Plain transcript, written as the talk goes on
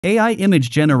AI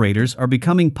image generators are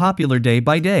becoming popular day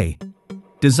by day.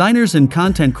 Designers and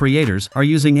content creators are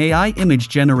using AI image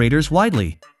generators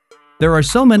widely. There are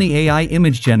so many AI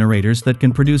image generators that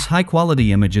can produce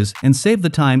high-quality images and save the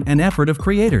time and effort of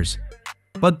creators.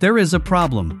 But there is a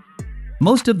problem.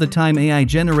 Most of the time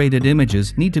AI-generated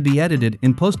images need to be edited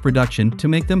in post-production to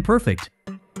make them perfect.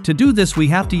 To do this, we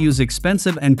have to use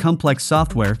expensive and complex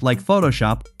software like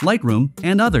Photoshop, Lightroom,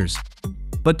 and others.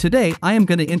 But today I am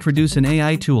going to introduce an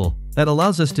AI tool that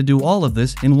allows us to do all of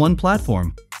this in one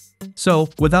platform. So,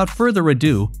 without further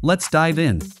ado, let's dive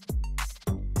in.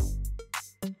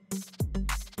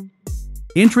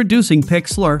 Introducing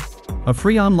Pixlr, a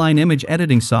free online image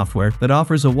editing software that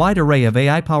offers a wide array of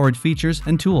AI-powered features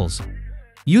and tools.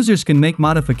 Users can make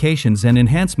modifications and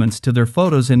enhancements to their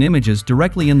photos and images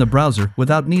directly in the browser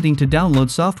without needing to download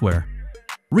software.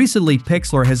 Recently,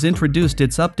 Pixlr has introduced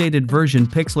its updated version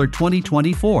Pixlr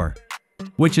 2024,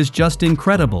 which is just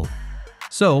incredible.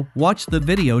 So, watch the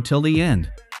video till the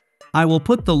end. I will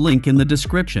put the link in the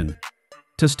description.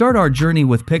 To start our journey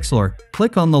with Pixlr,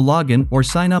 click on the Login or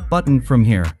Sign Up button from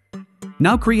here.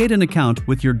 Now create an account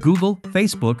with your Google,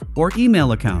 Facebook, or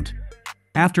email account.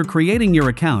 After creating your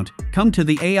account, come to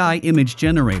the AI image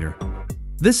generator.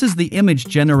 This is the image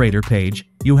generator page.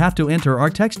 You have to enter our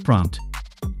text prompt.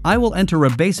 I will enter a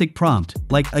basic prompt,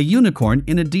 like a unicorn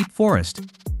in a deep forest.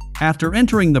 After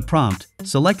entering the prompt,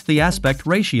 select the aspect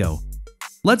ratio.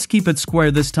 Let's keep it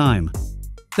square this time.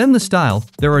 Then the style.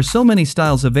 There are so many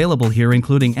styles available here,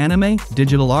 including anime,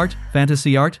 digital art,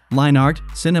 fantasy art, line art,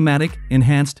 cinematic,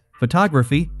 enhanced,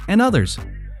 photography, and others.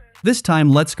 This time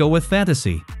let's go with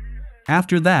fantasy.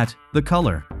 After that, the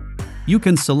color. You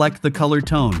can select the color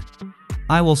tone.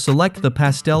 I will select the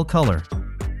pastel color.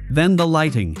 Then the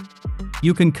lighting.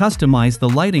 You can customize the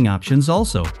lighting options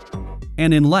also.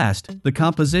 And in last, the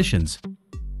compositions.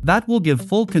 That will give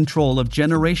full control of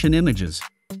generation images.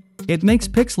 It makes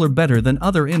Pixlr better than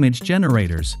other image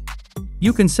generators.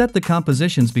 You can set the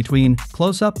compositions between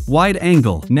close-up, wide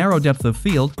angle, narrow depth of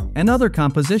field, and other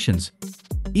compositions.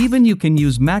 Even you can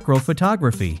use macro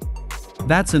photography.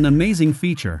 That's an amazing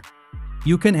feature.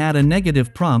 You can add a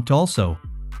negative prompt also.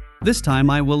 This time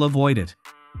I will avoid it.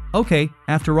 Okay,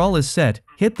 after all is set,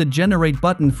 hit the Generate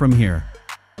button from here.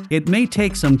 It may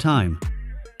take some time.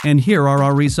 And here are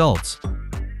our results.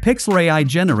 Pixlr AI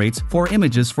generates 4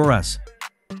 images for us.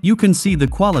 You can see the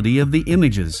quality of the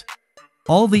images.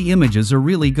 All the images are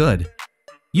really good.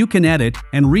 You can edit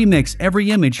and remix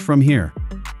every image from here.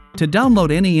 To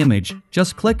download any image,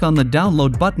 just click on the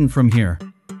Download button from here.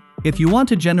 If you want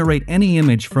to generate any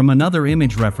image from another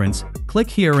image reference, click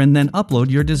here and then upload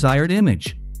your desired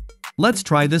image. Let's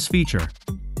try this feature.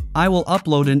 I will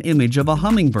upload an image of a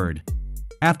hummingbird.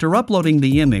 After uploading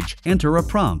the image, enter a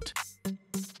prompt.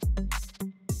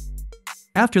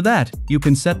 After that, you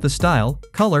can set the style,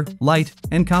 color, light,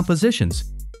 and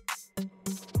compositions.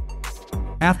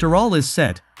 After all is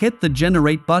set, hit the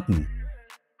Generate button.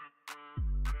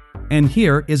 And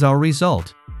here is our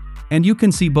result. And you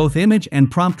can see both image and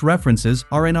prompt references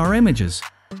are in our images.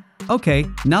 Okay,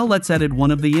 now let's edit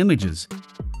one of the images.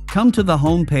 Come to the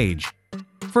home page.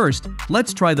 First,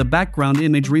 let's try the background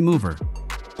image remover.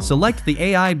 Select the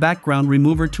AI background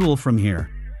remover tool from here.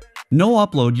 Now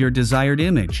upload your desired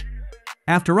image.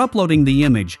 After uploading the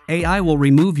image, AI will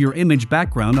remove your image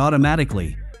background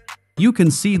automatically. You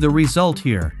can see the result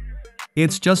here.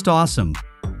 It's just awesome.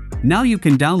 Now you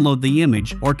can download the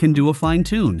image or can do a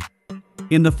fine-tune.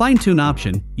 In the fine-tune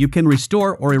option, you can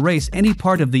restore or erase any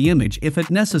part of the image if it's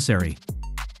necessary.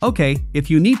 Okay, if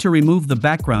you need to remove the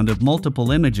background of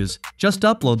multiple images, just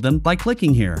upload them by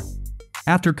clicking here.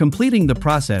 After completing the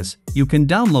process, you can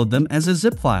download them as a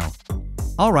zip file.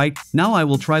 Alright, now I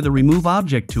will try the Remove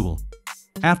Object tool.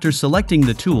 After selecting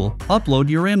the tool, upload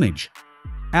your image.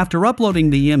 After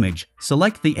uploading the image,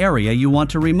 select the area you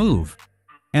want to remove.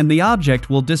 And the object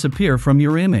will disappear from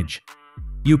your image.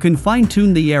 You can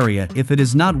fine-tune the area if it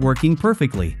is not working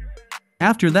perfectly.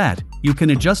 After that, you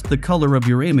can adjust the color of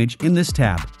your image in this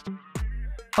tab.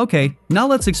 Okay, now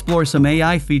let's explore some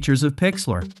AI features of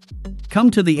Pixlr. Come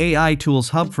to the AI Tools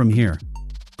hub from here.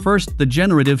 First, the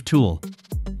Generative tool.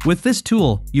 With this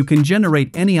tool, you can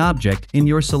generate any object in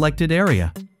your selected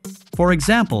area. For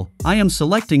example, I am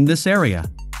selecting this area.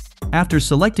 After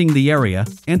selecting the area,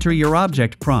 enter your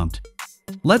object prompt.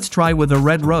 Let's try with a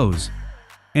red rose.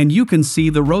 And you can see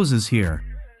the roses here.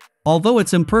 Although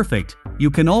it's imperfect,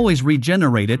 you can always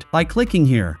regenerate it by clicking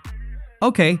here.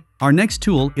 Okay, our next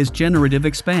tool is Generative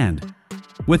Expand.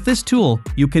 With this tool,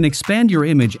 you can expand your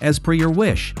image as per your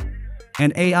wish.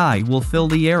 And AI will fill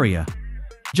the area.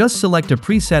 Just select a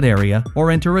preset area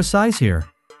or enter a size here.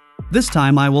 This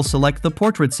time I will select the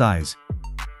portrait size.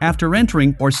 After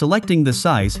entering or selecting the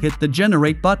size, hit the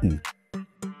Generate button.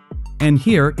 And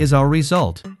here is our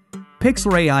result.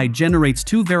 Pixlr AI generates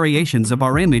 2 variations of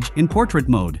our image in portrait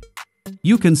mode.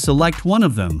 You can select one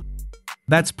of them.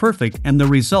 That's perfect, and the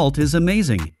result is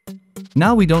amazing.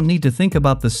 Now we don't need to think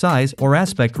about the size or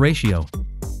aspect ratio.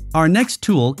 Our next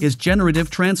tool is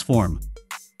Generative Transform.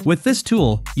 With this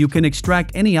tool, you can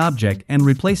extract any object and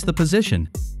replace the position.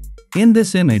 In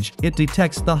this image, it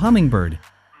detects the hummingbird.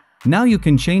 Now you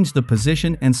can change the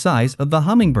position and size of the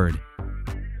hummingbird.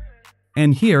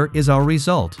 And here is our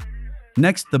result.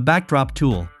 Next, the Backdrop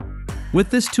tool. With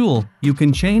this tool, you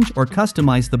can change or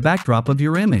customize the backdrop of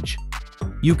your image.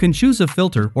 You can choose a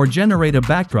filter or generate a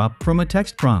backdrop from a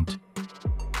text prompt.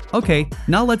 Okay,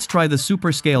 now let's try the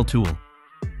Super Scale tool.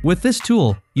 With this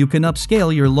tool, you can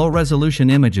upscale your low-resolution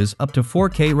images up to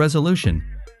 4K resolution.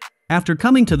 After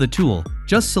coming to the tool,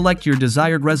 just select your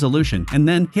desired resolution and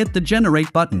then hit the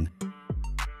Generate button.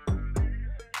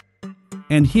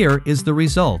 And here is the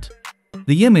result.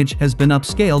 The image has been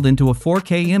upscaled into a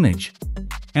 4K image.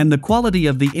 And the quality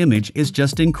of the image is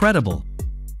just incredible.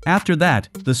 After that,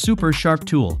 the Super Sharp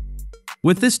tool.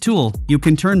 With this tool, you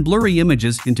can turn blurry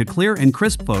images into clear and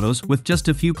crisp photos with just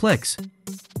a few clicks.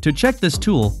 To check this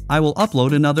tool, I will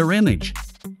upload another image.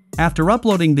 After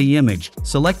uploading the image,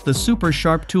 select the Super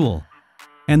Sharp tool.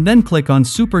 And then click on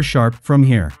Super Sharp from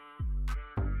here.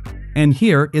 And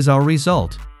here is our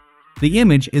result. The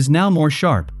image is now more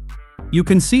sharp. You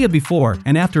can see a before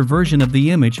and after version of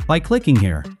the image by clicking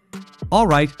here.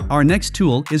 Alright, our next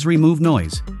tool is Remove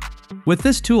Noise. With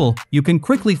this tool, you can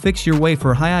quickly fix your way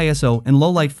for high ISO and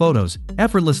low-light photos,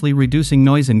 effortlessly reducing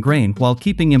noise and grain while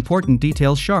keeping important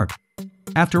details sharp.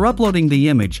 After uploading the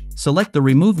image, select the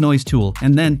Remove Noise tool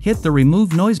and then hit the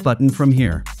Remove Noise button from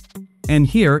here. And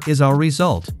here is our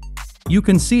result. You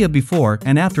can see a before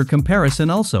and after comparison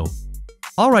also.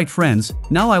 Alright friends,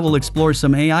 now I will explore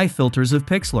some AI filters of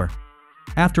Pixlr.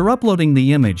 After uploading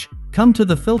the image, come to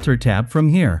the Filter tab from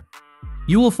here.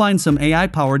 You will find some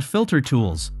AI-powered filter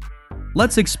tools.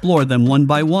 Let's explore them one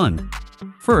by one.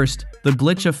 First, the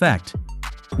glitch effect.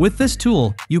 With this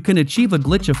tool, you can achieve a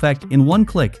glitch effect in one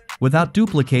click, without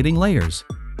duplicating layers.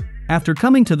 After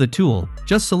coming to the tool,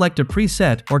 just select a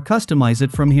preset or customize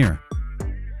it from here.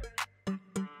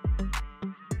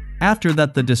 After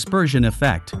that, the dispersion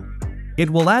effect. It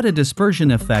will add a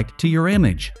dispersion effect to your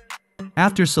image.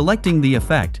 After selecting the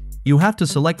effect, you have to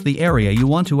select the area you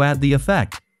want to add the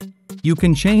effect. You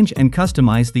can change and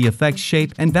customize the effect's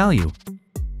shape and value.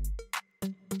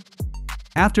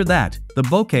 After that, the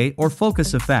bokeh or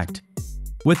focus effect.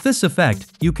 With this effect,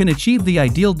 you can achieve the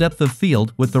ideal depth of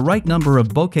field with the right number of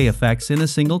bokeh effects in a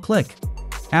single click.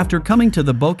 After coming to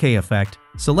the bokeh effect,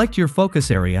 select your focus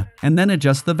area and then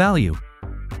adjust the value.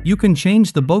 You can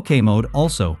change the bokeh mode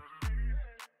also.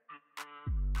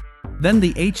 Then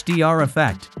the HDR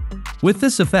effect. With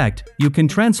this effect, you can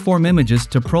transform images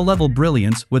to pro-level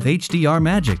brilliance with HDR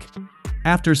magic.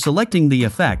 After selecting the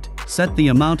effect, set the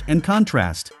amount and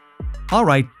contrast.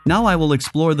 Alright, now I will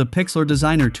explore the Pixlr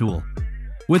Designer tool.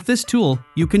 With this tool,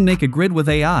 you can make a grid with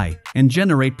AI and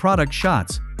generate product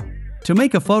shots. To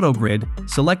make a photo grid,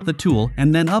 select the tool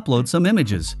and then upload some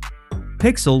images.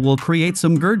 Pixlr will create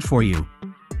some grid for you.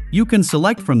 You can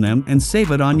select from them and save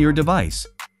it on your device.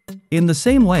 In the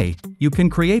same way, you can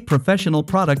create professional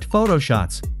product photo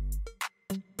shots.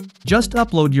 Just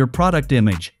upload your product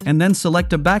image and then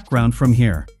select a background from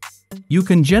here. You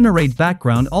can generate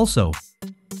background also.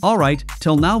 Alright,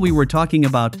 till now we were talking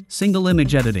about single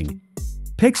image editing.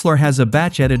 Pixlr has a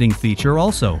batch editing feature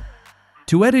also.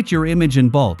 To edit your image in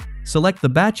bulk, select the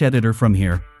batch editor from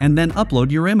here and then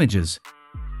upload your images.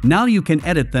 Now you can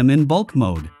edit them in bulk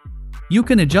mode. You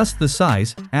can adjust the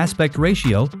size, aspect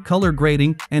ratio, color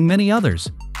grading, and many others.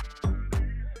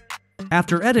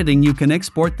 After editing, you can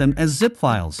export them as zip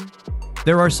files.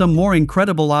 There are some more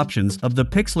incredible options of the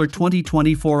Pixlr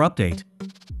 2024 update.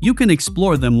 You can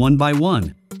explore them one by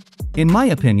one. In my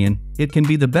opinion, it can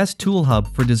be the best tool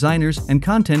hub for designers and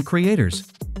content creators.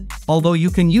 Although you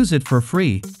can use it for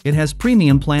free, it has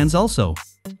premium plans also.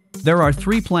 There are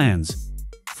 3 plans.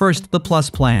 First, the Plus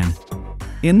plan.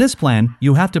 In this plan,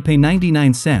 you have to pay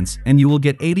 99 cents and you will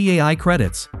get 80 AI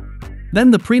credits. Then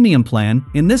the Premium plan.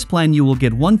 In this plan you will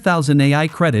get 1000 AI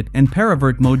credit and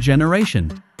Paravert mode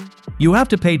generation. You have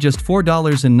to pay just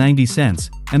 $4.90,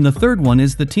 and the third one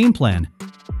is the Team plan.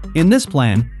 In this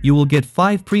plan, you will get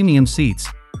 5 premium seats.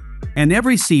 And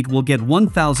every seat will get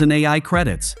 1000 AI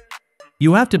credits.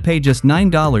 You have to pay just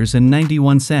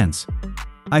 $9.91.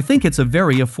 I think it's a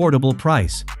very affordable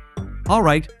price.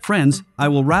 Alright, friends, I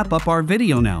will wrap up our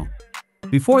video now.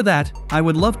 Before that, I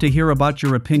would love to hear about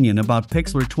your opinion about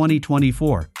Pixlr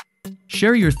 2024.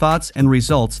 Share your thoughts and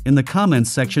results in the comments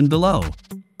section below.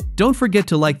 Don't forget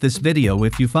to like this video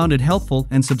if you found it helpful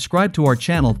and subscribe to our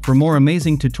channel for more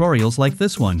amazing tutorials like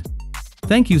this one.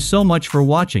 Thank you so much for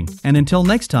watching, and until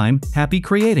next time, happy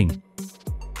creating!